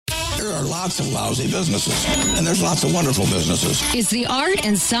There are lots of lousy businesses, and there's lots of wonderful businesses. It's the art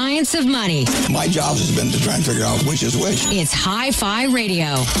and science of money. My job has been to try and figure out which is which. It's Hi-Fi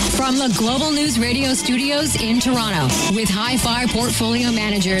Radio from the Global News Radio studios in Toronto with Hi-Fi portfolio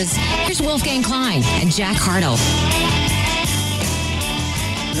managers. Here's Wolfgang Klein and Jack Hartle.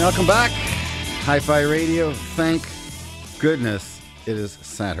 Welcome back. Hi-Fi Radio. Thank goodness it is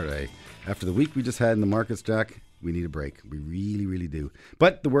Saturday. After the week we just had in the markets, Jack, we need a break. We really, really do.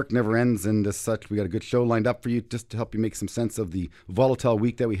 But the work never ends, and as such, we got a good show lined up for you just to help you make some sense of the volatile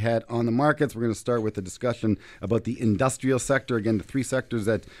week that we had on the markets. We're going to start with a discussion about the industrial sector. Again, the three sectors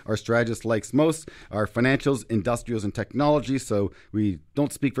that our strategist likes most are financials, industrials, and technology. So we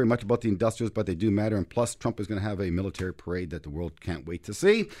don't speak very much about the industrials, but they do matter. And plus, Trump is going to have a military parade that the world can't wait to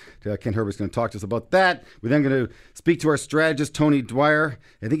see. Ken Herbert's going to talk to us about that. We're then going to speak to our strategist, Tony Dwyer.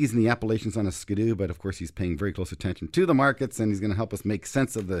 I think he's in the Appalachians on a skidoo, but of course he's paying very close attention to the markets, and he's going to help us make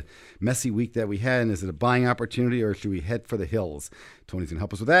sense of the messy week that we had. And is it a buying opportunity, or should we head for the hills? Tony's going to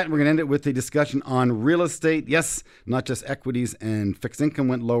help us with that. And we're going to end it with a discussion on real estate. Yes, not just equities and fixed income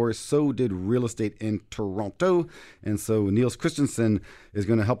went lower, so did real estate in Toronto. And so Niels Christensen is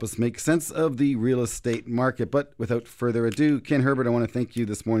going to help us make sense of the real estate market. But without further ado, Ken Herbert, I want to thank you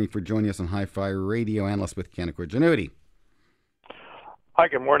this morning for joining us on Hi-Fi Radio, analyst with Canaccord Genuity. Hi,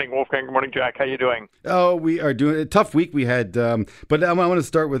 good morning, Wolfgang. Good morning, Jack. How you doing? Oh, we are doing a tough week we had, but I want to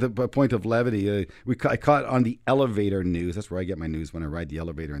start with a point of levity. I caught on the elevator news. That's where I get my news when I ride the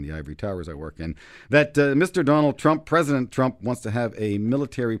elevator in the ivory towers I work in. That Mr. Donald Trump, President Trump, wants to have a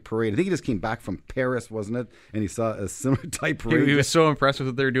military parade. I think he just came back from Paris, wasn't it? And he saw a similar type parade. He was so impressed with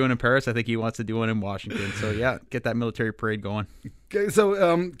what they were doing in Paris. I think he wants to do one in Washington. So yeah, get that military parade going. Okay,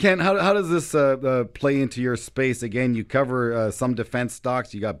 so Ken, how does this play into your space? Again, you cover some defense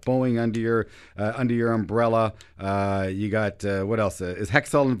stocks. You got Boeing under your umbrella. You got what else? Is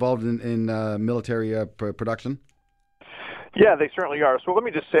Hexcel involved in military production? Yeah, they certainly are. So let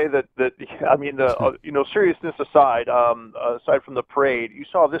me just say that I mean, seriousness aside, aside from the parade, you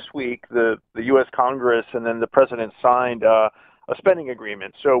saw this week the U.S. Congress and then the president signed a spending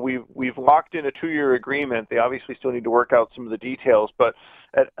agreement. So we've locked in a 2-year agreement. They obviously still need to work out some of the details, but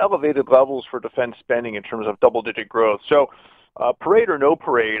at elevated levels for defense spending in terms of double-digit growth. So parade or no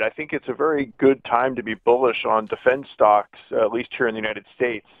parade, I think it's a very good time to be bullish on defense stocks, at least here in the United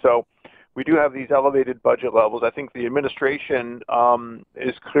States. So we do have these elevated budget levels. I think the administration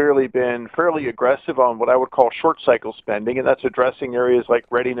has clearly been fairly aggressive on what I would call short cycle spending, and that's addressing areas like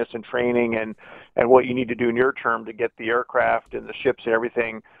readiness and training and what you need to do near term to get the aircraft and the ships and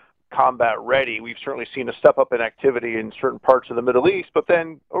everything combat ready. We've certainly seen a step up in activity in certain parts of the Middle East, but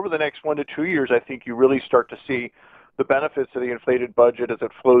then over the next 1 to 2 years, I think you really start to see the benefits of the inflated budget as it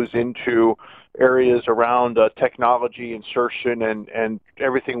flows into areas around technology, insertion, and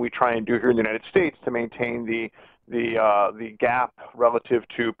everything we try and do here in the United States to maintain the gap relative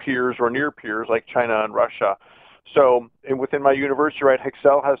to peers or near peers like China and Russia. So, and within my university, right,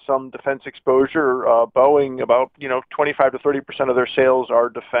 Hexcel has some defense exposure. Boeing, about 25 to 30% of their sales are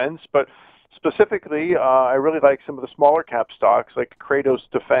defense, but specifically, I really like some of the smaller cap stocks like Kratos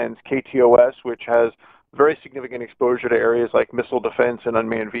Defense, KTOS, which has very significant exposure to areas like missile defense and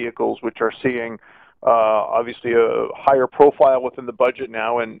unmanned vehicles, which are seeing obviously a higher profile within the budget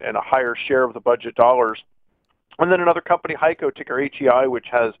now and a higher share of the budget dollars. And then another company, HEICO, ticker HEI, which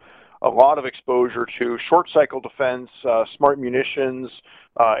has a lot of exposure to short cycle defense, smart munitions,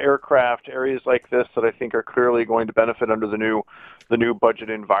 aircraft, areas like this that I think are clearly going to benefit under the new budget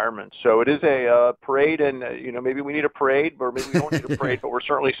environment. So it is a parade, and maybe we need a parade, or maybe we don't need a parade, but we're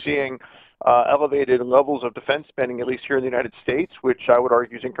certainly seeing elevated levels of defense spending, at least here in the United States, which I would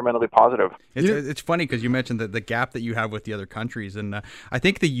argue is incrementally positive. It's funny because you mentioned the gap that you have with the other countries, and I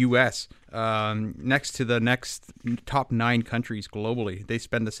think the U.S., next to the next top 9 countries globally, they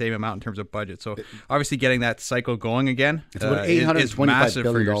spend the same amount in terms of budget. So obviously getting that cycle going again is massive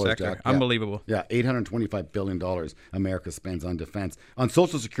for your sector. Jack. Unbelievable. Yeah, $825 billion America spends on defense. On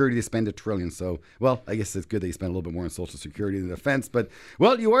Social Security, they spend $1 trillion. So, well, I guess it's good that you spend a little bit more on Social Security than defense. But,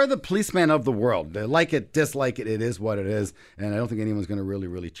 well, you are the policeman of the world. Like it, dislike it, it is what it is. And I don't think anyone's going to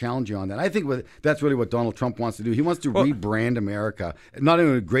really challenge you on that. I think that's really what Donald Trump wants to do. He wants to rebrand America, not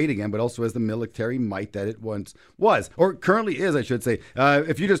only great again, but also as the military might that it once was, or currently is, I should say.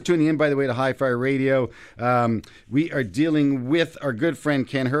 If you're just tuning in, by the way, to Hi-Fi Radio, we are dealing with our good friend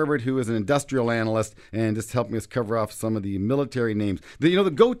Ken Herbert, who is an industrial analyst, and just helping us cover off some of the military names. The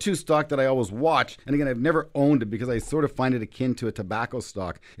go-to stock that I always watch, and again, I've never owned it because I sort of find it akin to a tobacco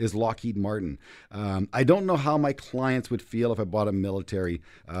stock, is Lockheed Martin. I don't know how my clients would feel if I bought a military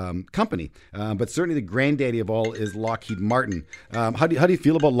company, but certainly the granddaddy of all is Lockheed Martin. How do you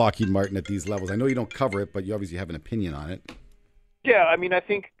feel about Lockheed Martin at these levels? I know you don't cover it, but you obviously have an opinion on it. Yeah, I mean, I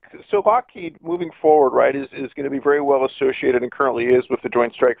think so. Lockheed moving forward, right, is going to be very well associated and currently is with the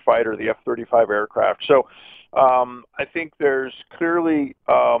Joint Strike Fighter, the F-35 aircraft. So I think there's clearly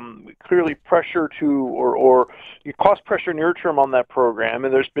pressure to or cost pressure near term on that program,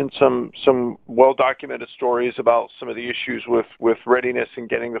 and there's been some well documented stories about some of the issues with readiness and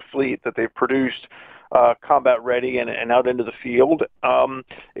getting the fleet that they've produced combat ready and out into the field.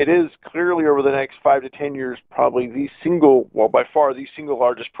 It is clearly over the next 5 to 10 years probably by far the single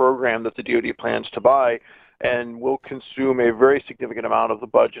largest program that the DoD plans to buy, and will consume a very significant amount of the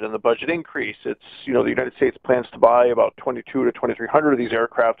budget and the budget increase. It's, the United States plans to buy about 22 to 2,300 of these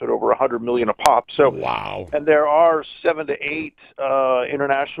aircraft at over $100 million a pop. So, wow. And there are 7 to 8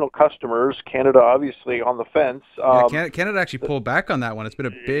 international customers, Canada obviously on the fence. Canada actually pulled back on that one. It's been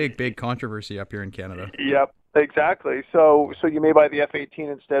a big controversy up here in Canada. Yep. Exactly. So you may buy the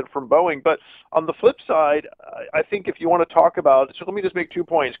F-18 instead from Boeing. But on the flip side, I think if you want to talk about, so let me just make 2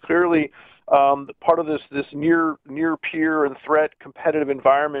 points. Clearly, part of this near peer and threat competitive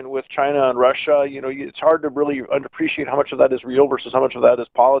environment with China and Russia, it's hard to really appreciate how much of that is real versus how much of that is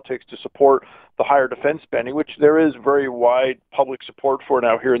politics to support the higher defense spending, which there is very wide public support for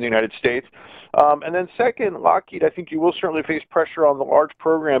now here in the United States. And then second, Lockheed, I think you will certainly face pressure on the large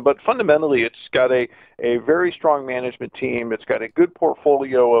program, but fundamentally it's got a very strong management team. It's got a good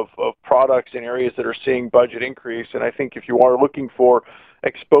portfolio of products in areas that are seeing budget increase. And I think if you are looking for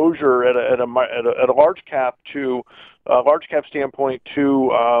exposure at a large cap standpoint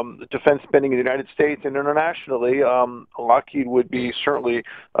to defense spending in the United States and internationally, Lockheed would be certainly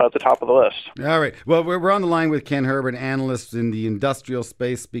at the top of the list. All right. Well, we're on the line with Ken Herbert, analyst in the industrial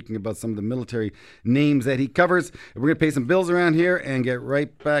space, speaking about some of the military names that he covers. We're going to pay some bills around here and get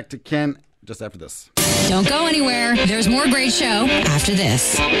right back to Ken just after this. Don't go anywhere. There's more great show after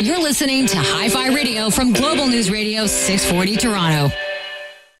this. You're listening to Hi-Fi Radio from Global News Radio 640 Toronto.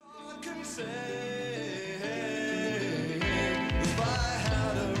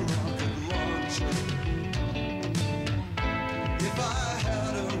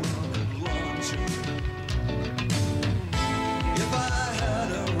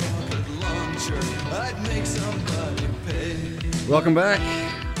 Welcome back.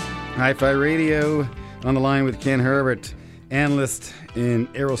 Hi-Fi Radio on the line with Ken Herbert, analyst in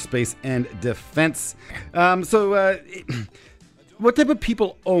aerospace and defense. What type of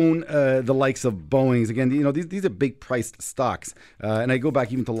people own the likes of Boeing's? Again, these are big priced stocks. And I go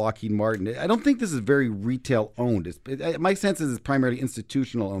back even to Lockheed Martin. I don't think this is very retail owned. My sense is it's primarily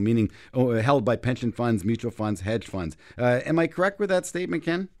institutional owned, meaning held by pension funds, mutual funds, hedge funds. Am I correct with that statement,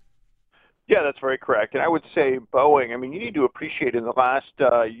 Ken? Yeah, that's very correct. And I would say Boeing, you need to appreciate in the last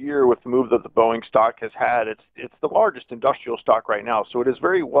year with the move that the Boeing stock has had, it's the largest industrial stock right now. So it is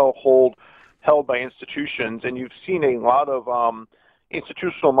very well held by institutions, and you've seen a lot of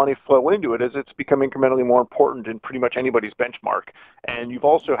institutional money flow into it as it's become incrementally more important in pretty much anybody's benchmark. And you've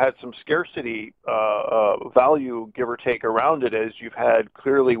also had some scarcity value, give or take, around it, as you've had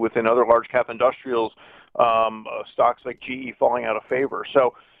clearly within other large cap industrials, stocks like GE falling out of favor.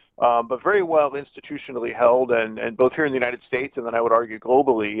 So but very well institutionally held, and both here in the United States and then I would argue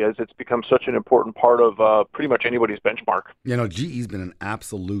globally, as it's become such an important part of pretty much anybody's benchmark. GE's been an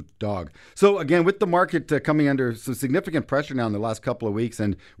absolute dog. So again, with the market coming under some significant pressure now in the last couple of weeks,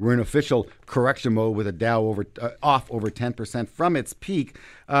 and we're in official correction mode with a Dow off over 10% from its peak,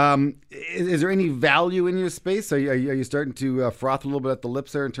 is there any value in your space? Are you starting to froth a little bit at the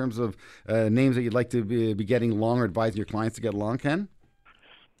lips there in terms of names that you'd like to be getting long or advising your clients to get long, Ken?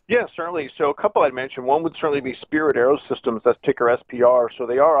 Yeah, certainly. So a couple I'd mention. One would certainly be Spirit AeroSystems, that's ticker SPR. So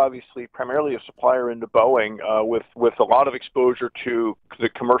they are obviously primarily a supplier into Boeing with a lot of exposure to the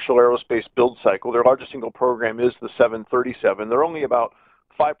commercial aerospace build cycle. Their largest single program is the 737. They're only about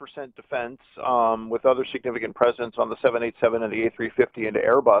 5% defense with other significant presence on the 787 and the A350 into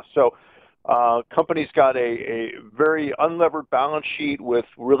Airbus. So company's got a very unlevered balance sheet with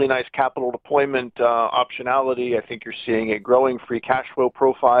really nice capital deployment optionality. I think you're seeing a growing free cash flow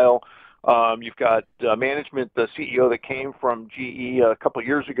profile. You've got management, the CEO that came from GE a couple of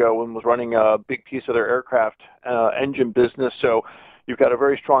years ago and was running a big piece of their aircraft engine business. So you've got a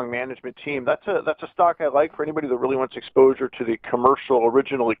very strong management team. That's a stock I like for anybody that really wants exposure to the commercial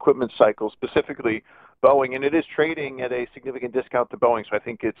original equipment cycle, specifically Boeing, and it is trading at a significant discount to Boeing. So I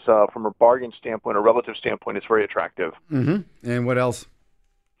think it's from a bargain standpoint, a relative standpoint, it's very attractive. Mm-hmm. And what else?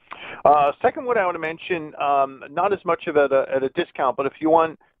 Second one I want to mention, not as much of at a discount, but if you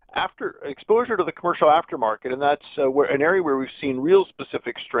want after exposure to the commercial aftermarket, and that's an area where we've seen real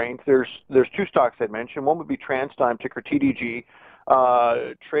specific strength. There's two stocks I'd mention. One would be TransDigm, ticker TDG.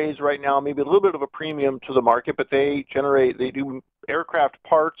 Trades right now maybe a little bit of a premium to the market, but they do aircraft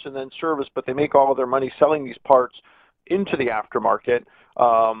parts and then service, but they make all of their money selling these parts into the aftermarket.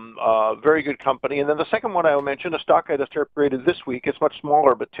 Very good company. And then the second one I will mention, a stock I just upgraded this week. It's much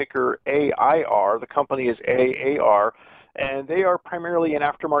smaller, but ticker AIR. The company is AAR. And they are primarily an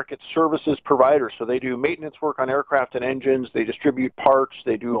aftermarket services provider. So they do maintenance work on aircraft and engines. They distribute parts.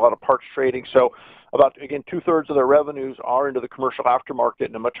 They do a lot of parts trading. So about, again, 2/3 of their revenues are into the commercial aftermarket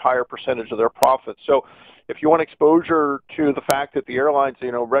and a much higher percentage of their profits. So if you want exposure to the fact that the airlines,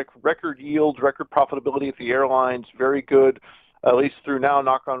 record yields, record profitability at the airlines, very good, at least through now,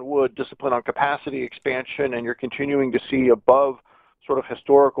 knock on wood, discipline on capacity expansion, and you're continuing to see above sort of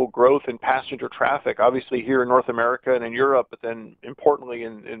historical growth in passenger traffic, obviously here in North America and in Europe, but then importantly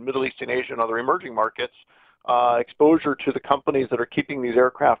in Middle East and Asia and other emerging markets, exposure to the companies that are keeping these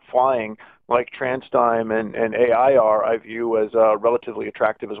aircraft flying, like TransDigm and AIR, I view as relatively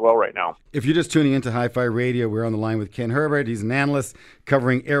attractive as well right now. If you're just tuning into Hi-Fi Radio, we're on the line with Ken Herbert. He's an analyst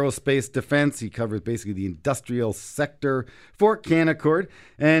covering aerospace defense. He covers basically the industrial sector for Canaccord.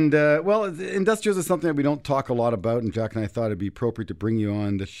 And, industrials is something that we don't talk a lot about, and Jack and I thought it'd be appropriate to bring you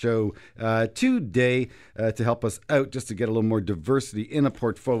on the show today to help us out, just to get a little more diversity in a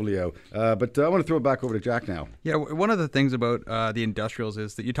portfolio. But I want to throw it back over to Jack now. Yeah, one of the things about the industrials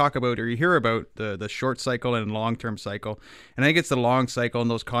is that you talk about, or you hear about the short cycle and long-term cycle. And I think it's the long cycle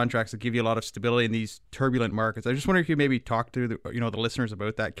and those contracts that give you a lot of stability in these turbulent markets. I just wonder if you maybe talk to the listeners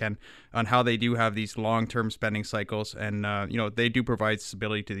about that, Ken, on how they do have these long-term spending cycles, and they do provide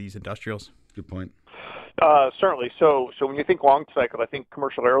stability to these industrials. Good point. Certainly. So when you think long cycle, I think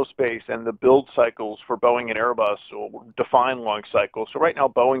commercial aerospace and the build cycles for Boeing and Airbus will define long cycle. So right now,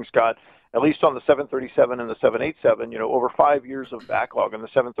 Boeing's got, at least on the 737 and the 787, over 5 years of backlog. On the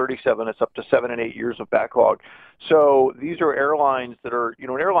 737, it's up to 7 and 8 years of backlog. So these are airlines that are,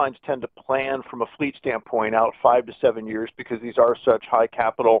 airlines tend to plan from a fleet standpoint out 5 to 7 years because these are such high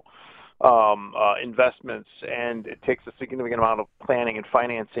capital investments, and it takes a significant amount of planning and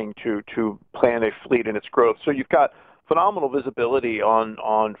financing to plan a fleet and its growth. So you've got phenomenal visibility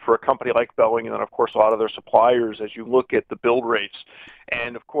on for a company like Boeing, and then of course a lot of their suppliers as you look at the build rates.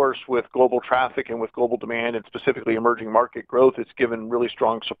 And of course with global traffic and with global demand and specifically emerging market growth, it's given really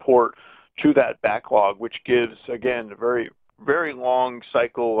strong support to that backlog, which gives, again, a very, very long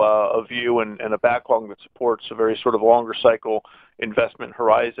cycle of view and a backlog that supports a very sort of longer cycle investment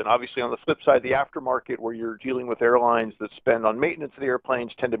horizon. Obviously, on the flip side, the aftermarket, where you're dealing with airlines that spend on maintenance of the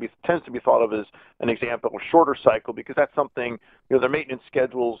airplanes, tends to be thought of as an example of shorter cycle, because that's something, their maintenance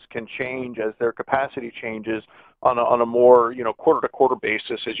schedules can change as their capacity changes on a more, quarter to quarter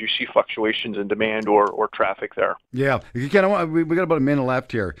basis as you see fluctuations in demand or traffic there. Yeah. Ken, we got about a minute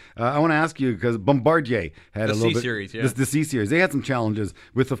left here. I want to ask you, because Bombardier had a little bit. C-Series, yeah. The C-Series. They had some challenges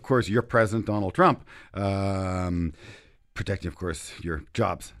with, of course, your president, Donald Trump, protecting, of course, your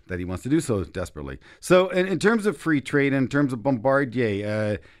jobs that he wants to do so desperately. So in terms of free trade, in terms of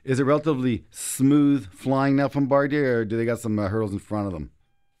Bombardier, is it relatively smooth flying now, Bombardier, or do they got some hurdles in front of them?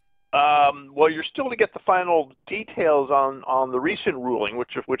 Well, you're still to get the final details on the recent ruling,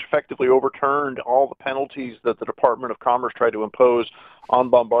 which effectively overturned all the penalties that the Department of Commerce tried to impose on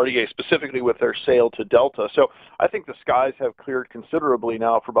Bombardier, specifically with their sale to Delta. So I think the skies have cleared considerably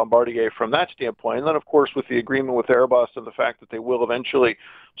now for Bombardier from that standpoint. And then, of course, with the agreement with Airbus and the fact that they will eventually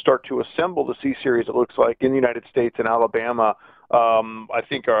start to assemble the C-Series, it looks like, in the United States and Alabama, I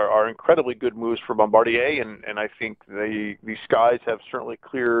think are incredibly good moves for Bombardier, and I think the skies have certainly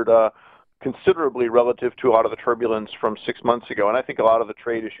cleared considerably relative to a lot of the turbulence from 6 months ago. And I think a lot of the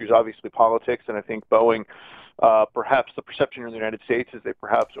trade issues, obviously politics, and I think Boeing, perhaps the perception in the United States is they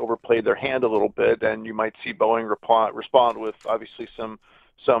perhaps overplayed their hand a little bit, and you might see Boeing respond with obviously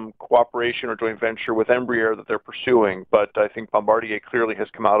some cooperation or joint venture with Embraer that they're pursuing. But I think Bombardier clearly has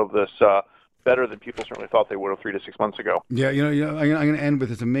come out of this better than people certainly thought they would have 3 to 6 months ago. Yeah, I'm going to end with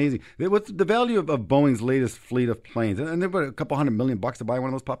this amazing. What's the value of Boeing's latest fleet of planes? And they're about a couple $100 million to buy one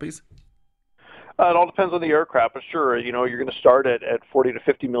of those puppies? It all depends on the aircraft, but sure, you're going to start at 40 to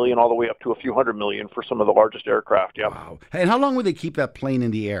 50 million, all the way up to a few $100 million for some of the largest aircraft. Yeah. Wow. And how long would they keep that plane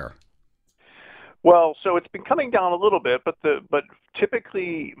in the air? Well, so it's been coming down a little bit, but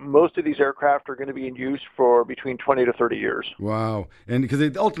typically, most of these aircraft are going to be in use for between 20 to 30 years. Wow. And because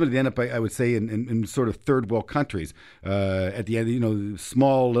they ultimately end up, I would say, in sort of third world countries. At the end,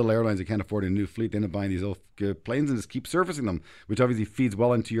 small little airlines that can't afford a new fleet, they end up buying these old planes and just keep servicing them, which obviously feeds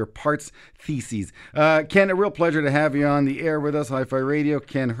well into your parts theses. Ken, a real pleasure to have you on the air with us. Hi-Fi Radio.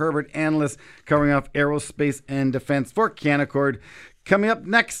 Ken Herbert, analyst covering off aerospace and defense for Canaccord. Coming up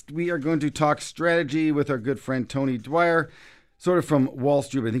next, we are going to talk strategy with our good friend Tony Dwyer, sort of from Wall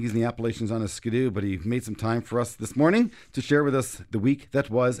Street. I think he's in the Appalachians on a skidoo, but he made some time for us this morning to share with us the week that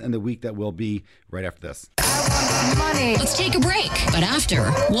was and the week that will be right after this. Money. Let's take a break. But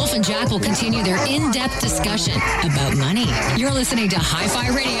after, Wolf and Jack will continue their in-depth discussion about money. You're listening to Hi-Fi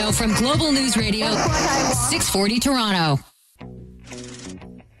Radio from Global News Radio, 640 Toronto.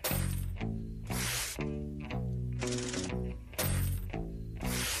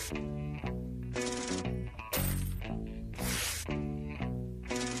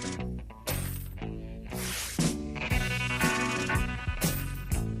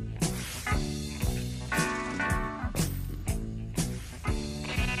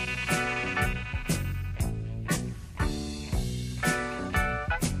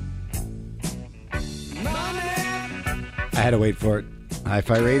 I had to wait for it.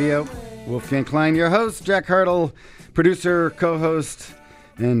 Hi-Fi Radio, Wolfgang Klein, your host, Jack Hartle, producer, co-host,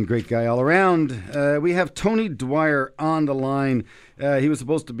 and great guy all around. We have Tony Dwyer on the line. He was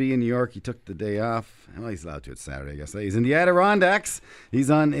supposed to be in New York. He took the day off. Well, he's allowed to. It's Saturday, I guess. He's in the Adirondacks.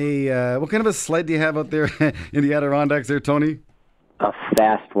 He's on a, what kind of a sled do you have out there in the Adirondacks there, Tony? A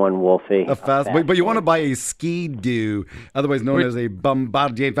fast one, Wolfie. A fast but you want to buy a Ski-Doo, otherwise known as a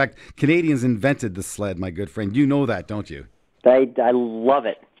Bombardier. In fact, Canadians invented the sled, my good friend. You know that, don't you? I love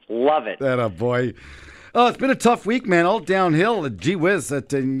it. Love it. That a boy. Oh, it's been a tough week, man. All downhill. Gee whiz. I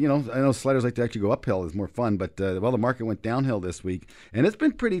know sliders like to actually go uphill. It's more fun. But, the market went downhill this week. And it's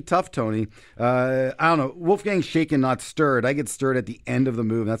been pretty tough, Tony. I don't know. Wolfgang's shaken, not stirred. I get stirred at the end of the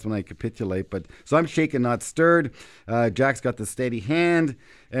move. That's when I capitulate. So I'm shaken, not stirred. Jack's got the steady hand.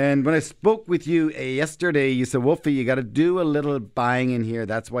 And when I spoke with you yesterday, you said, Wolfie, you got to do a little buying in here.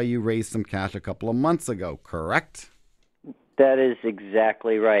 That's why you raised some cash a couple of months ago, correct? That is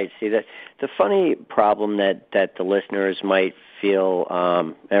exactly right. See, the funny problem that the listeners might feel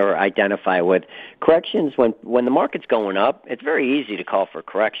or identify with, corrections, when the market's going up, it's very easy to call for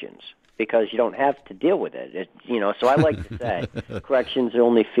corrections because you don't have to deal with it. So I like to say corrections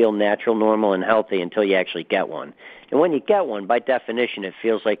only feel natural, normal, and healthy until you actually get one. And when you get one, by definition, it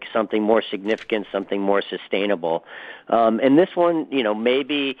feels like something more significant, something more sustainable. And this one,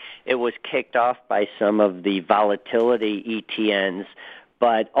 maybe it was kicked off by some of the volatility ETNs,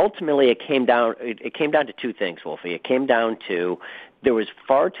 but ultimately it came down to two things, Wolfie. It came down to there was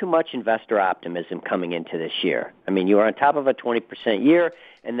far too much investor optimism coming into this year. I mean, you were on top of a 20% year,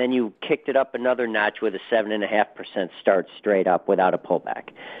 and then you kicked it up another notch with a 7.5% start straight up without a pullback.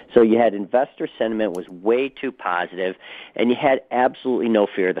 So you had investor sentiment was way too positive, and you had absolutely no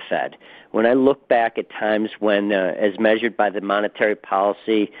fear of the Fed. When I look back at times when, as measured by the Monetary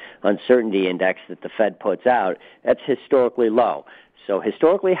Policy Uncertainty Index that the Fed puts out, that's historically low. So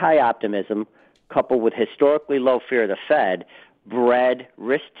historically high optimism coupled with historically low fear of the Fed bred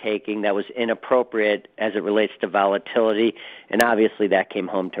risk-taking that was inappropriate as it relates to volatility, and obviously that came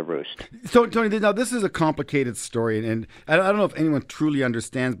home to roost. So, Tony, now this is a complicated story, and I don't know if anyone truly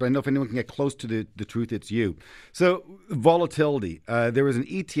understands, but I know if anyone can get close to the truth, it's you. So, volatility. There was an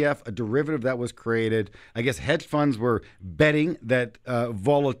ETF, a derivative that was created. I guess hedge funds were betting that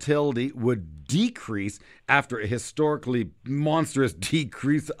volatility would decrease after a historically monstrous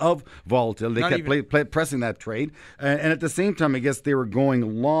decrease of volatility. They kept pressing that trade. And at the same time, I guess they were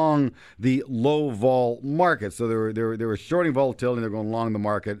going long the low vol market. So they were shorting volatility and they're going long the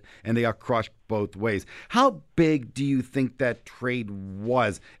market, and they got crushed both ways. How big do you think that trade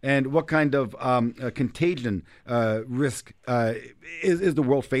was? And what kind of contagion risk is the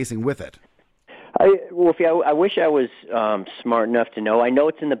world facing with it? Wolfie, I wish I was smart enough to know. I know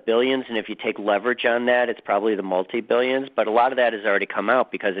it's in the billions, and if you take leverage on that, it's probably the multi-billions, but a lot of that has already come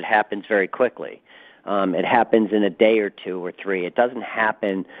out because it happens very quickly. It happens in a day or two or three. It doesn't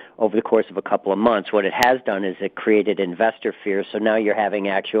happen over the course of a couple of months. What it has done is it created investor fear, so now you're having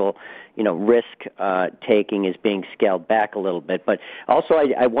actual, risk taking is being scaled back a little bit. But also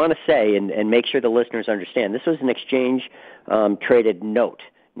I want to say and make sure the listeners understand, this was an exchange-traded note,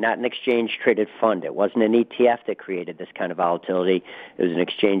 not an exchange-traded fund. It wasn't an ETF that created this kind of volatility. It was an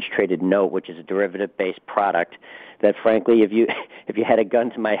exchange-traded note, which is a derivative-based product that frankly, if you had a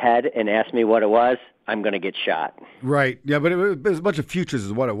gun to my head and asked me what it was, I'm going to get shot. Right. Yeah, but it was a bunch of futures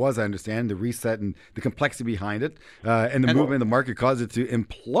is what it was, I understand. The reset and the complexity behind it and the movement in the market caused it to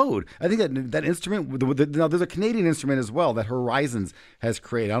implode. I think that instrument, now there's a Canadian instrument as well that Horizons has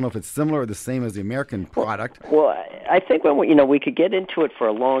created. I don't know if it's similar or the same as the American product. Well, I think when we could get into it for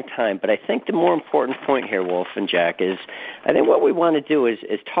a long time, but I think the more important point here, Wolf and Jack, is I think what we want to do is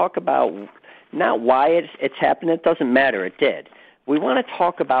talk about not why it's happened. It doesn't matter. It did. We want to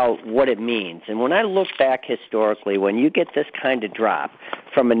talk about what it means. And when I look back historically, when you get this kind of drop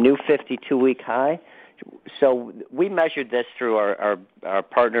from a new 52-week high, so we measured this through our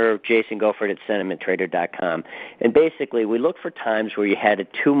partner, Jason Gofford at SentimentTrader.com. And basically, we look for times where you had a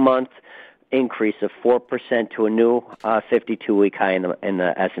 2-month increase of 4% to a new 52-week high in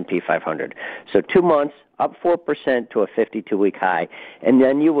the S&P 500. So 2 months, up 4% to a 52-week high, and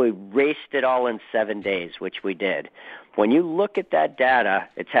then you erased it all in 7 days, which we did. When you look at that data,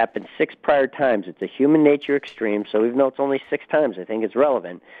 it's happened 6 prior times. It's a human nature extreme, so even though it's only 6 times, I think it's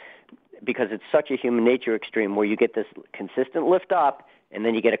relevant because it's such a human nature extreme where you get this consistent lift up and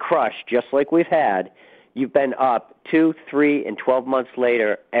then you get a crush, just like we've had. You've been up 2, 3, and 12 months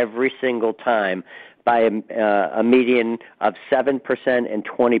later every single time by a median of 7% and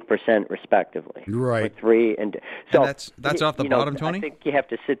 20% respectively. Right. So and that's off the bottom, Tony? I think you have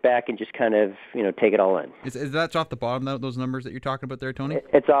to sit back and just kind of take it all in. Is that off the bottom, those numbers that you're talking about there, Tony?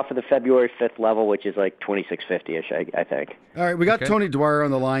 It's off of the February 5th level, which is like 2650-ish, I think. All right, we got Tony Dwyer on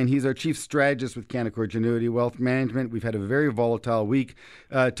the line. He's our chief strategist with Canaccord Genuity Wealth Management. We've had a very volatile week.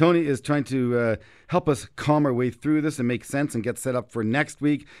 Tony is trying to help us calm our way through this and make sense and get set up for next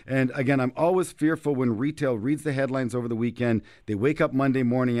week. And again, I'm always fearful when retail reads the headlines over the weekend. They wake up Monday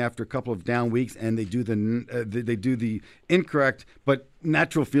morning after a couple of down weeks and they do the incorrect but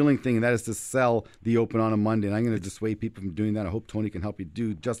natural feeling thing, and that is to sell the open on a Monday. And I'm going to dissuade people from doing that. I hope Tony can help you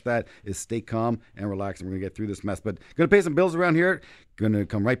do just that, is stay calm and relax, and we're going to get through this mess. But going to pay some bills around here. Going to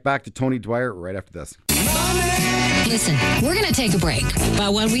come right back to Tony Dwyer right after this. Listen, we're going to take a break.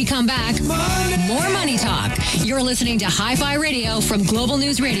 But when we come back, more Money Talk. You're listening to Hi-Fi Radio from Global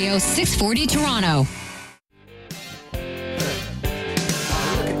News Radio 640 Toronto. Look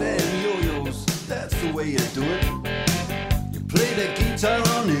at them yo-yos, that's the way you do it. You play the guitar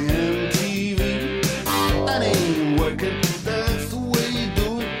on the MTV. That ain't working, that's the way you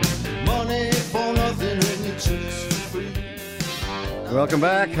do it. Money for nothing and your chicks for free. Welcome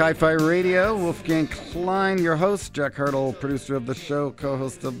back, Hi-Fi Radio. Wolfgang Klein, your host. Jack Hartle, producer of the show,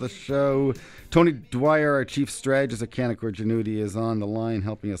 co-host of the show. Tony Dwyer, our chief strategist at Canaccord Genuity, is on the line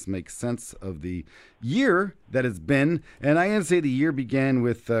helping us make sense of the year that has been. And I'm going to say the year began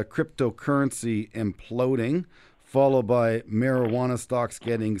with cryptocurrency imploding, followed by marijuana stocks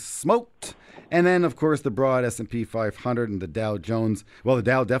getting smoked. And then, of course, the broad S&P 500 and the Dow Jones. Well, the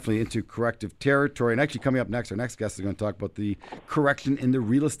Dow definitely into corrective territory. And actually coming up next, our next guest is going to talk about the correction in the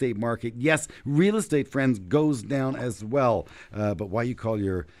real estate market. Yes, real estate, friends, goes down as well. But why you call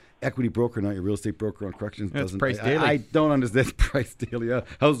your equity broker, not your real estate broker on corrections, It's priced daily. I don't understand price daily.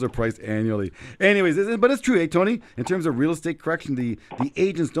 How's their price annually? Anyways, but it's true, eh, Tony? In terms of real estate correction, the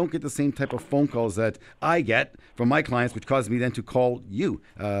agents don't get the same type of phone calls that I get from my clients, which causes me then to call you,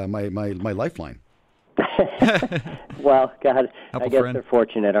 my lifeline. Well, God, Help I a guess friend. they're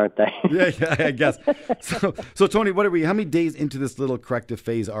fortunate, aren't they? Yeah, I guess. So Tony, what are we? How many days into this little corrective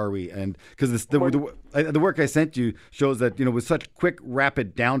phase are we? And because the work I sent you shows that with such quick,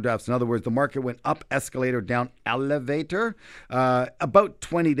 rapid downdrafts. In other words, the market went up escalator, down elevator. About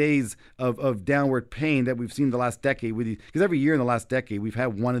 20 days of downward pain that we've seen the last decade. Because every year in the last decade, we've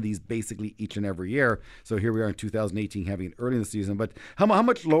had one of these basically each and every year. So here we are in 2018, having it early in the season. But how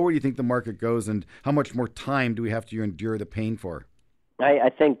much lower do you think the market goes, and how much more time do we have to endure the pain for?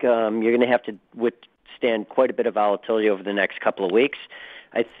 I think you're going to have to withstand quite a bit of volatility over the next couple of weeks.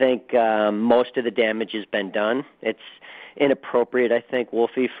 I think most of the damage has been done. It's inappropriate, I think,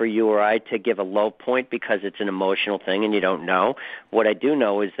 Wolfie, for you or I to give a low point because it's an emotional thing and you don't know. What I do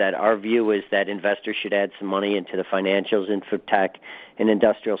know is that our view is that investors should add some money into the financials, info tech, and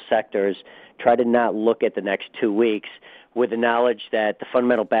industrial sectors. Try to not look at the next 2 weeks with the knowledge that the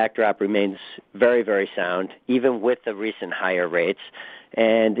fundamental backdrop remains very, very sound, even with the recent higher rates.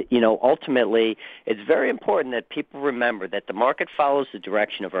 And, ultimately, it's very important that people remember that the market follows the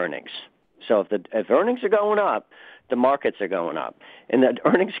direction of earnings. So if earnings are going up, the markets are going up. And the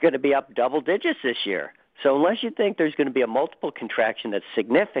earnings are going to be up double digits this year. So unless you think there's going to be a multiple contraction that's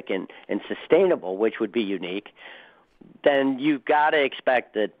significant and sustainable, which would be unique, then you've got to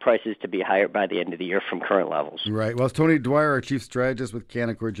expect that prices to be higher by the end of the year from current levels. Right. Well, it's Tony Dwyer, our chief strategist with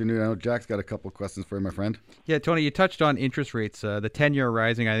Canaccord Genuity. I know Jack's got a couple of questions for you, my friend. Yeah, Tony, you touched on interest rates. The 10-year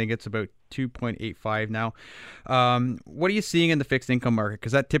rising, I think it's about 2.85 now. What are you seeing in the fixed income market?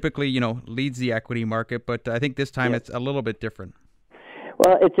 Because that typically, leads the equity market, but I think this time it's a little bit different.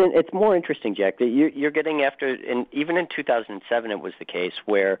 Well, it's more interesting, Jack. That you're getting after, and even in 2007 it was the case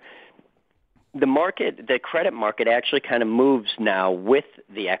where the credit market actually kind of moves now with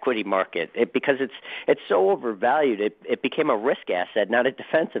the equity market because it's so overvalued. It became a risk asset, not a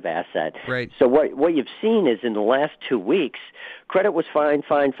defensive asset. Right. So what you've seen is in the last 2 weeks, credit was fine,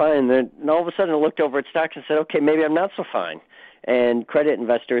 and then all of a sudden it looked over at stocks and said, okay, maybe I'm not so fine. And credit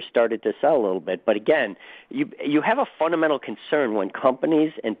investors started to sell a little bit. But again, you have a fundamental concern when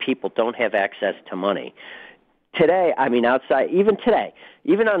companies and people don't have access to money. Today, even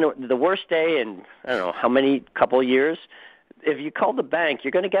on the worst day in, I don't know, how many couple of years, if you call the bank,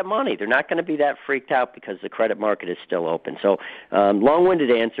 you're going to get money. They're not going to be that freaked out because the credit market is still open. So long-winded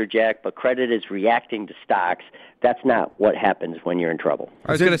answer, Jack, but credit is reacting to stocks. That's not what happens when you're in trouble.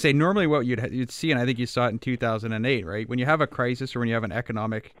 I was going to say, normally what you'd see, and I think you saw it in 2008, right? When you have a crisis or when you have an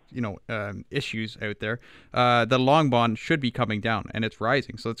economic, issues out there, the long bond should be coming down, and it's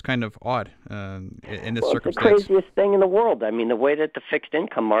rising. So it's kind of odd in this circumstance. It's the craziest thing in the world. I mean, the way that the fixed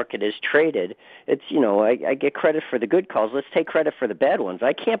income market is traded, it's, I get credit for the good calls. Let's take credit for the bad ones.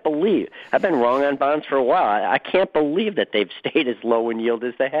 I can't believe, I've been wrong on bonds for a while. I can't believe that they've stayed as low in yield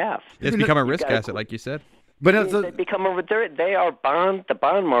as they have. It's become a risk asset, like you said. But the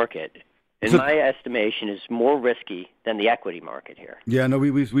bond market, in my estimation, is more risky than the equity market here. Yeah, no,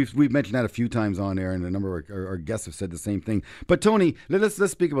 we've mentioned that a few times on air, and a number of our guests have said the same thing. But Tony, let's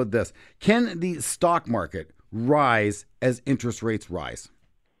speak about this. Can the stock market rise as interest rates rise?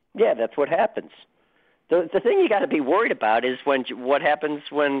 Yeah, that's what happens. The thing you got to be worried about is what happens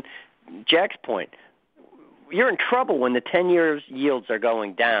when, Jack's point, you're in trouble when the 10-year yields are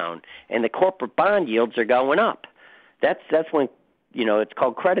going down and the corporate bond yields are going up. That's when, it's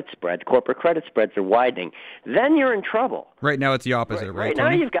called credit spreads. Corporate credit spreads are widening. Then you're in trouble. Right now it's the opposite, right? Right now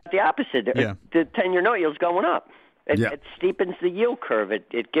you've got the opposite. Yeah. The 10-year note yield's going up. It steepens the yield curve.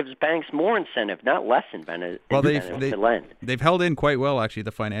 It gives banks more incentive, not less incentive to lend. They've held in quite well, actually,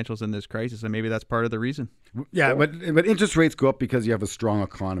 the financials in this crisis, and maybe that's part of the reason. Yeah, but interest rates go up because you have a strong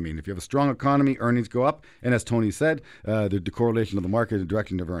economy. And if you have a strong economy, earnings go up. And as Tony said, the correlation of the market and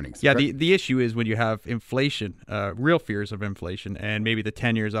direction of earnings. Yeah, the issue is when you have inflation, real fears of inflation, and maybe the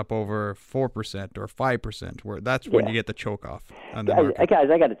 10 years up over 4% or 5%, that's when you get the choke off on the market. Guys,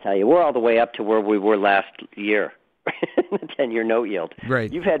 I got to tell you, we're all the way up to where we were last year. The 10-year note yield.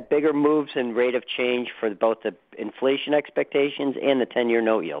 Right. You've had bigger moves in rate of change for both the inflation expectations and the 10-year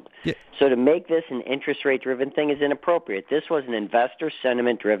note yield. Yeah. So to make this an interest rate-driven thing is inappropriate. This was an investor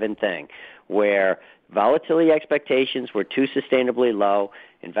sentiment-driven thing where volatility expectations were too sustainably low,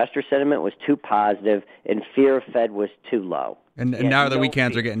 investor sentiment was too positive, and fear of Fed was too low. And now the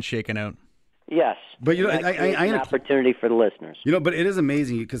weekends are getting shaken out. Yes. But I an opportunity for the listeners. But it is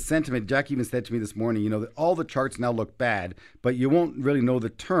amazing because sentiment, Jack even said to me this morning, that all the charts now look bad, but you won't really know the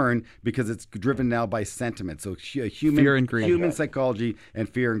turn because it's driven now by sentiment. So fear and greed. Human psychology and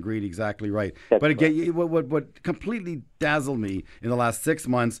fear and greed, exactly right. But again, what completely dazzled me in the last 6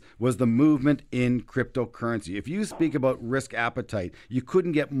 months was the movement in cryptocurrency. If you speak about risk appetite, you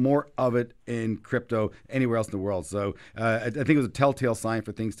couldn't get more of it in crypto anywhere else in the world. So I think it was a telltale sign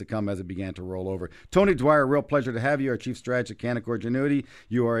for things to come as it began to roll over. Tony Dwyer, real pleasure to have you, our chief strategist at Canaccord Genuity.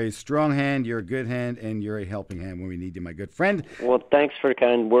 You are a strong hand, you're a good hand, and you're a helping hand when we need you, my good friend. Well, thanks for the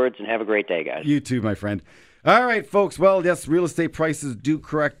kind words, and have a great day, guys. You too, my friend. All right, folks. Well, yes, real estate prices do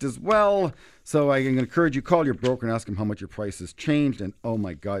correct as well. So I can encourage you, call your broker and ask him how much your price has changed. And, oh,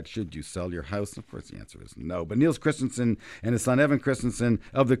 my God, should you sell your house? Of course, the answer is no. But Niels Christensen and his son, Evan Christensen,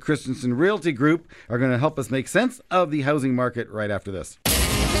 of the Christensen Realty Group are going to help us make sense of the housing market right after this.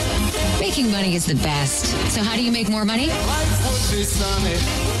 Making money is the best. So how do you make more money?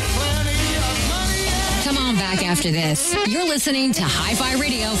 Come on back after this. You're listening to Hi-Fi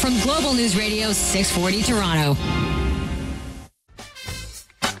Radio from Global News Radio 640 Toronto.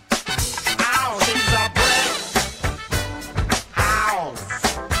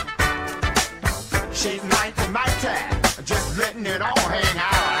 She's mighty, just letting it all hang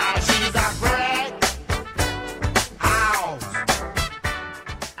out. She's a great house.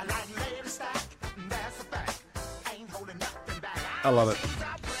 I like lady stack, that's a fact. Ain't holding nothing back. I love it.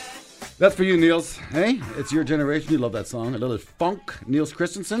 That's for you, Niels. Hey, it's your generation. You love that song. A little funk. Niels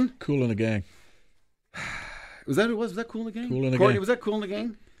Christensen. Cool in the Gang. Was that who it was? Was that Cool in the Gang? Cool in the Courtney, Gang. was that Cool in the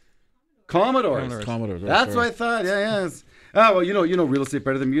Gang? Commodores. Commodores. That's what I thought. Yeah. Ah, well, you know real estate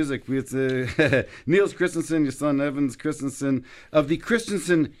better than music. It's Niels Christensen, your son Evans Christensen of the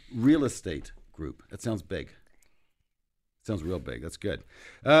Christensen Real Estate Group. That sounds big. Sounds real big. That's good.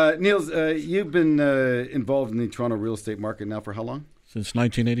 Niels, you've been involved in the Toronto real estate market now for how long? Since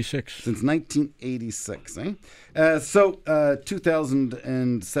 1986. Since 1986, eh? So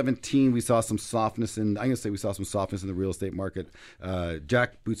 2017, we saw some softness in, I'm going to say we saw some softness in the real estate market.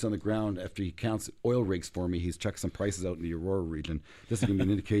 Jack, boots on the ground, after he counts oil rigs for me, he's checked some prices out in the Aurora region, just to give me an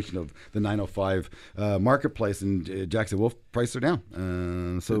indication of the 905 marketplace. And Jack said, well, prices are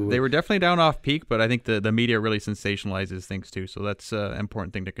down. So they were definitely down off peak, but I think the media really sensationalizes things too. So that's an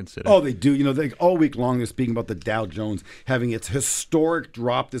important thing to consider. Oh, they do. All week long they're speaking about the Dow Jones having its historic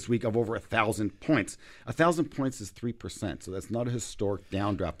drop this week of over 1,000 points. 1,000 points is 3%, so that's not a historic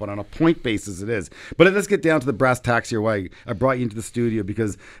downdraft, but on a point basis it is. But let's get down to the brass tacks here, why I brought you into the studio,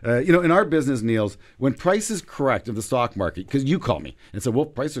 because in our business, Niels, when prices correct of the stock market, because you call me and said, well,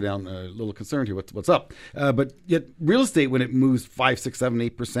 prices are down, a little concerned here, what's up? But yet real estate, when it moves 5, 6, 7,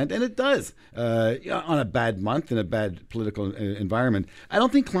 8%, and it does on a bad month in a bad political environment, I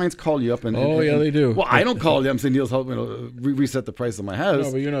don't think clients call you up and yeah, they do. Well, I don't call them saying, Niels, help me reset the price of my house.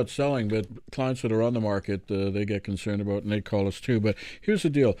 No, but you're not selling. But clients that are on the market, they get concerned about, and they call us too. But here's the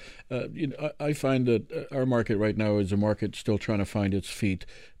deal: I find that our market right now is a market still trying to find its feet.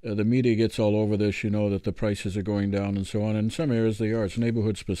 The media gets all over this, that the prices are going down and so on. In some areas they are. It's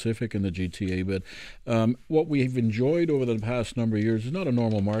neighborhood specific in the GTA. But what we've enjoyed over the past number of years is not a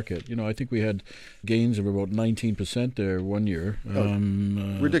normal market. I think we had gains of about 19% there one year.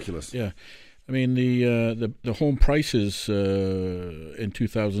 Ridiculous. Yeah. I mean, the home prices in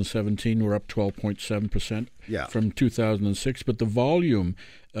 2017 were up 12.7% from 2006, but the volume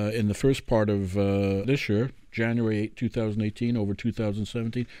in the first part of this year, January 8, 2018 over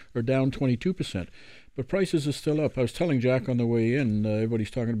 2017, are down 22%. But prices are still up. I was telling Jack on the way in,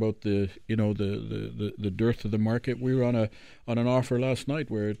 everybody's talking about the dearth of the market. We were on an offer last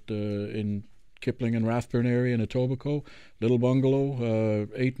night where in Kipling and Rathburn area in Etobicoke, little bungalow,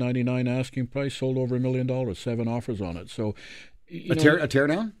 $899 asking price, sold over $1 million, 7 offers on it. So, a tear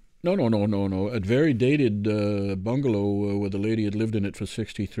down? No. A very dated bungalow where the lady had lived in it for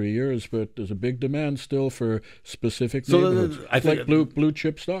 63 years, but there's a big demand still for specific neighborhoods. I think like blue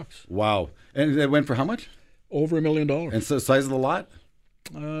chip stocks. Wow. And it went for how much? Over $1 million. And so size of the lot?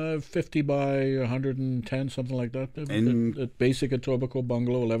 50 by 110, something like that. A basic Etobicoke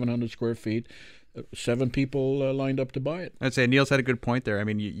bungalow, 1,100 square feet. 7 people lined up to buy it. I'd say Niels had a good point there. I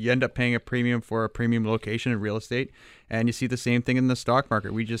mean, you end up paying a premium for a premium location in real estate, and you see the same thing in the stock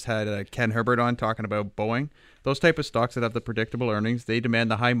market. We just had Ken Herbert on talking about Boeing. Those type of stocks that have the predictable earnings, they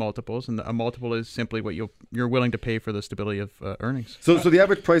demand the high multiples, and a multiple is simply what you're willing to pay for the stability of earnings. So the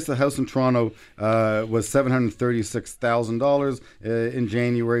average price of the house in Toronto was $736,000 in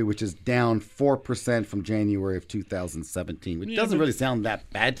January, which is down 4% from January of 2017, which doesn't really sound that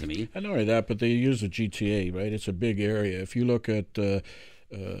bad to me. I know that, but they use the GTA, right? It's a big area. If you look at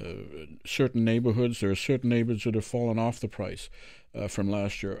certain neighborhoods, there are certain neighborhoods that have fallen off the price from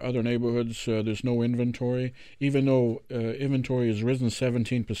last year. Other neighborhoods, there's no inventory. Even though inventory has risen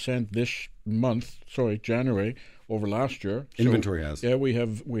 17% this month, January, over last year. Inventory has. Yeah, we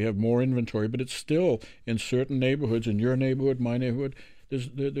have more inventory, but it's still in certain neighborhoods, in your neighborhood, my neighborhood, there's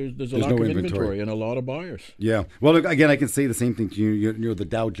a lack of inventory and a lot of buyers. Yeah. Well, look, again, I can say the same thing to you. The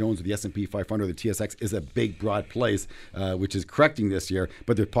Dow Jones or the S&P 500 or the TSX is a big, broad place, which is correcting this year,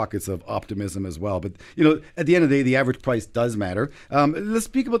 but there are pockets of optimism as well. But, at the end of the day, the average price does matter. Let's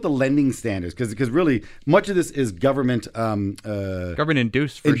speak about the lending standards, because really much of this is government...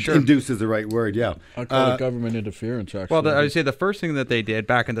 government-induced, for sure. Induced is the right word, yeah. I call it government interference, actually. Well, I would say the first thing that they did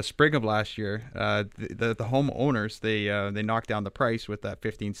back in the spring of last year, the homeowners, they knocked down the price with that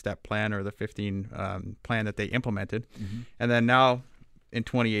 15-step plan or the 15 plan that they implemented. Mm-hmm. And then now in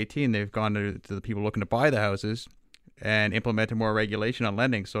 2018, they've gone to the people looking to buy the houses and implemented more regulation on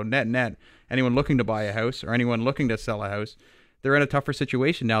lending. So net, anyone looking to buy a house or anyone looking to sell a house, they're in a tougher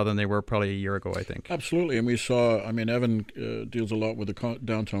situation now than they were probably a year ago, I think. Absolutely. And we saw, Evan deals a lot with the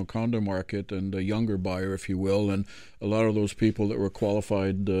downtown condo market and a younger buyer, if you will, and a lot of those people that were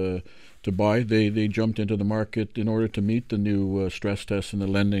qualified to buy, they jumped into the market in order to meet the new stress tests and the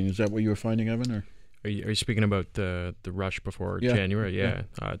lending. Is that what you were finding, Evan? Or? Are you speaking about the rush before January? Yeah.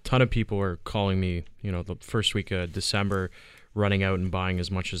 A ton of people were calling me, the first week of December, running out and buying as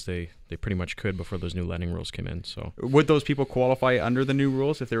much as they pretty much could before those new lending rules came in. So would those people qualify under the new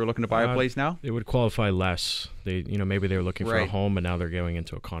rules if they were looking to buy a place now? They would qualify less. Maybe they were looking for a home, but now they're going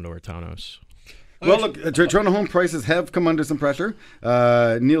into a condo or townhouse. Well, look, Toronto home prices have come under some pressure.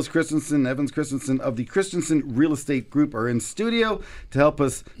 Niels Christensen, Evans Christensen of the Christensen Real Estate Group are in studio to help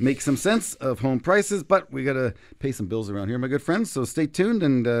us make some sense of home prices, but we got to pay some bills around here, my good friends. So stay tuned,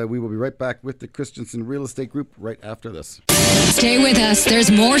 and we will be right back with the Christensen Real Estate Group right after this. Stay with us.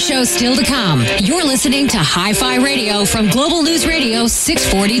 There's more shows still to come. You're listening to Hi-Fi Radio from Global News Radio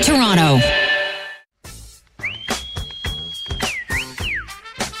 640 Toronto.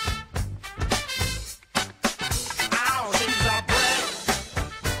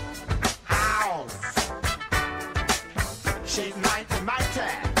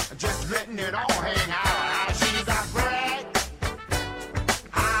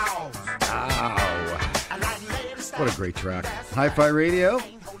 What a great track. Hi-Fi Radio,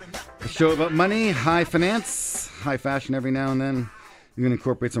 a show about money, high finance, high fashion every now and then. We're going to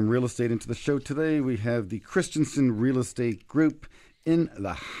incorporate some real estate into the show today. We have the Christensen Real Estate Group in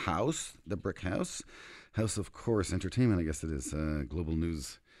the house, the Brick House. House of Course Entertainment, I guess it is. Global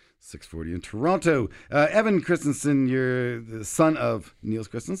News 640 in Toronto. Evan Christensen, you're the son of Niels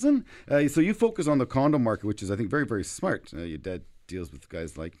Christensen. So you focus on the condo market, which is, I think, very, very smart. Your dad deals with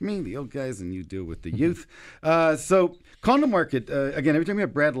guys like me, the old guys, and you deal with the youth. So condo market, again, every time we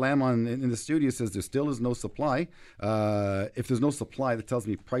have Brad Lamb on in the studio, says there still is no supply. If there's no supply, that tells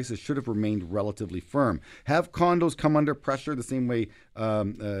me prices should have remained relatively firm. Have condos come under pressure the same way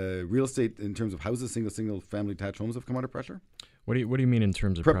real estate in terms of houses, single family detached homes have come under pressure? What do you mean in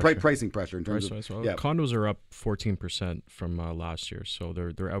terms of pressure? Pricing pressure in terms of yeah. Condos are up 14% from last year, so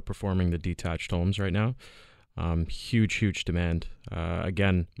they're outperforming the detached homes right now. Huge demand.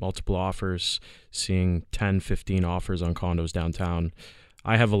 Again, multiple offers, seeing 10, 15 offers on condos downtown.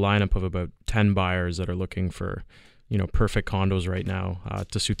 I have a lineup of about 10 buyers that are looking for, perfect condos right now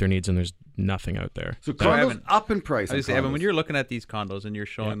to suit their needs, and there's nothing out there. So condos up in price. I was say, Evan, when you're looking at these condos and you're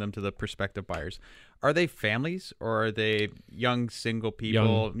showing them to the prospective buyers, are they families or are they young single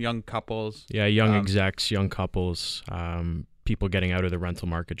people, young couples? Yeah, young execs, young couples, people getting out of the rental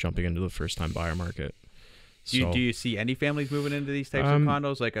market, jumping into the first-time buyer market. Do you see any families moving into these types of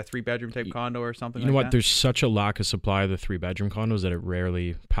condos, like a 3-bedroom type condo or something like that? You know what? There's such a lack of supply of the 3-bedroom condos that it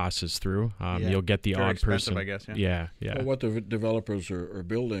rarely passes through. You'll get the odd person. I guess. Yeah. Well, what the developers are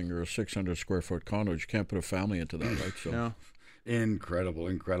building are 600 square foot condos. You can't put a family into that, right? So. No. Incredible.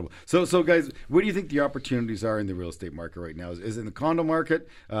 So guys, where do you think the opportunities are in the real estate market right now? Is it in the condo market,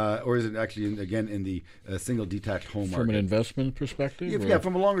 or is it actually in the single detached home market? From an investment perspective? Yeah,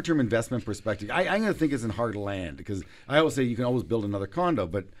 from a longer term investment perspective. I'm going to think it's in hard land, because I always say you can always build another condo,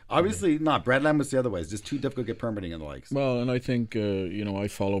 but obviously not. Brad Lamb was the other way. It's just too difficult to get permitting and the likes. Well, and I think, I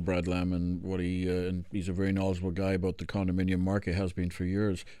follow Brad Lamb, and what and he's a very knowledgeable guy about the condominium market, has been for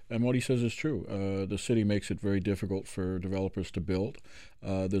years. And what he says is true. The city makes it very difficult for developers to build.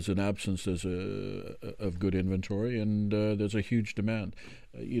 There's an absence of good inventory, and there's a huge demand.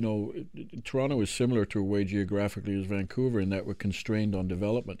 Toronto is similar to a way geographically as Vancouver in that we're constrained on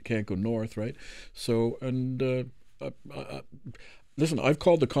development. Can't go north, right? So, listen, I've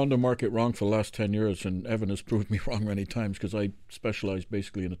called the condo market wrong for the last 10 years, and Evan has proved me wrong many times because I specialize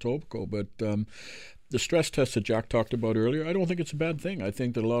basically in Etobicoke. But the stress test that Jack talked about earlier, I don't think it's a bad thing. I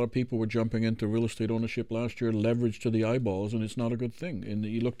think that a lot of people were jumping into real estate ownership last year, leveraged to the eyeballs, and it's not a good thing. And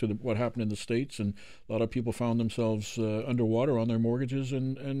you look to what happened in the States, and a lot of people found themselves underwater on their mortgages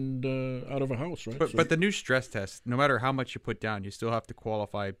and out of a house, right? But the new stress test, no matter how much you put down, you still have to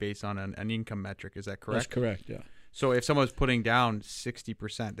qualify based on an income metric. Is that correct? That's correct, yeah. So if someone's putting down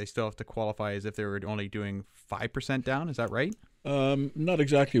 60%, they still have to qualify as if they were only doing 5% down. Is that right? Not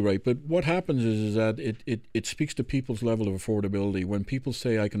exactly right, but what happens is that it speaks to people's level of affordability. When people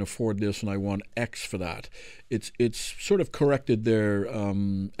say, I can afford this and I want X for that, it's sort of corrected their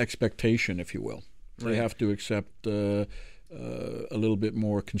expectation, if you will. Right. They have to accept a little bit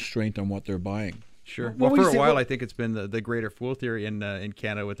more constraint on what they're buying. Sure. Well, for a while, I think it's been the greater fool theory in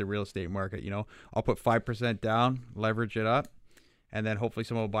Canada with the real estate market. I'll put 5% down, leverage it up, and then hopefully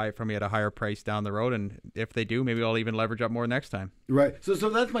someone will buy it from me at a higher price down the road. And if they do, maybe I'll even leverage up more next time. Right. So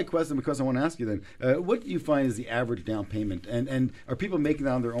that's my question, because I want to ask you then, what do you find is the average down payment? And are people making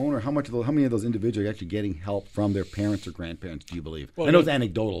that on their own, or how many of those individuals are actually getting help from their parents or grandparents, do you believe? Well, I know it's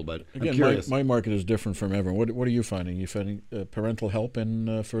anecdotal, but again, I'm curious. My market is different from everyone. What are you finding? You finding parental help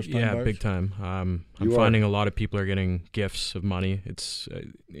in first-time buyers? Yeah, big time. I'm finding a lot of people are getting gifts of money. It's,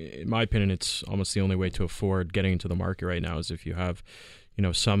 in my opinion, it's almost the only way to afford getting into the market right now is if you have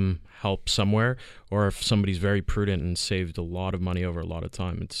some help somewhere, or if somebody's very prudent and saved a lot of money over a lot of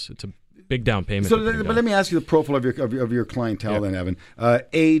time. It's a big down payment. So, but let me ask you the profile of your clientele then, Evan.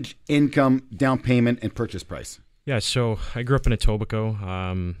 Age, income, down payment, and purchase price. Yeah, so I grew up in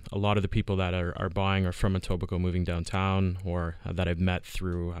Etobicoke. A lot of the people that are buying are from Etobicoke, moving downtown, or that I've met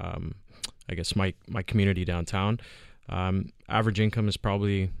through, I guess, my community downtown. Average income is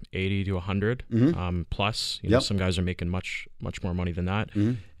probably 80 to 100 plus. You know, some guys are making much more money than that.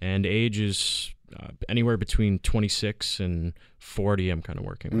 And age is anywhere between 26 and 40. I'm kind of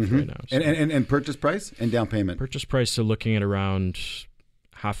working with right now. So. And purchase price and down payment. Purchase price, so looking at around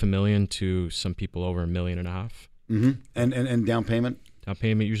 $500,000 to some people over $1.5 million. And down payment. Down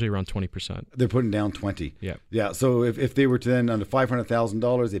payment usually around 20%. They're putting down 20. Yeah. So if they were to then under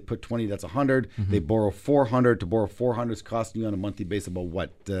 $500,000, they put 20. That's 100. They borrow 400. To borrow 400 is costing you on a monthly basis about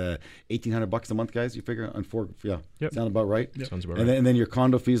what, $1,800 a month, guys? You figure on four? Yeah. Yep. Sound about right? Yep. Sounds about right. And then your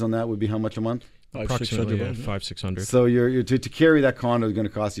condo fees on that would be how much a month? Approximately $500-$600. So you're to carry that condo is going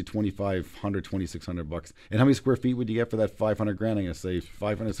to cost you $2,500-$2,600. And how many square feet would you get for that $500,000? I'm going to say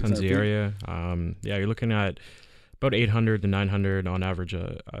 500, 600 Depends the area. You're looking at about 800 to 900 on average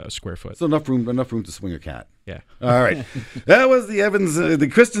a square foot. So enough room to swing a cat. Yeah. All right. That was the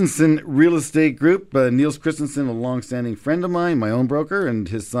Christensen Real Estate Group. Niels Christensen, a long-standing friend of mine, my own broker, and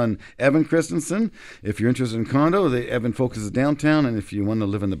his son Evan Christensen. If you're interested in condo, Evan focuses downtown, and if you want to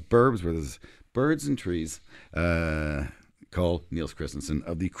live in the burbs where there's birds and trees, call Niels Christensen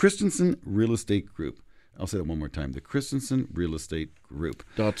of the Christensen Real Estate Group. I'll say that one more time. The Christensen Real Estate Group.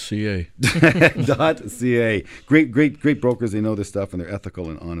 .ca. .ca. Great brokers. They know this stuff, and they're ethical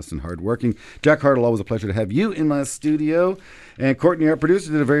and honest and hardworking. Jack Hartle, always a pleasure to have you in my studio. And Courtney, our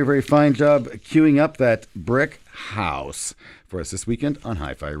producer, did a very, very fine job queuing up that brick house for us this weekend on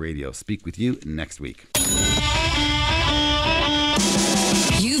Hi-Fi Radio. Speak with you next week.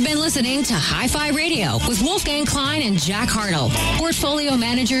 You've been listening to Hi-Fi Radio with Wolfgang Klein and Jack Hartle, portfolio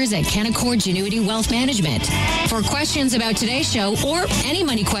managers at Canaccord Genuity Wealth Management. For questions about today's show or any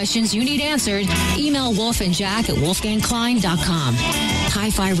money questions you need answered, email Wolf and Jack at wolfgangklein.com.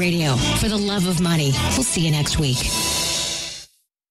 Hi-Fi Radio, for the love of money. We'll see you next week.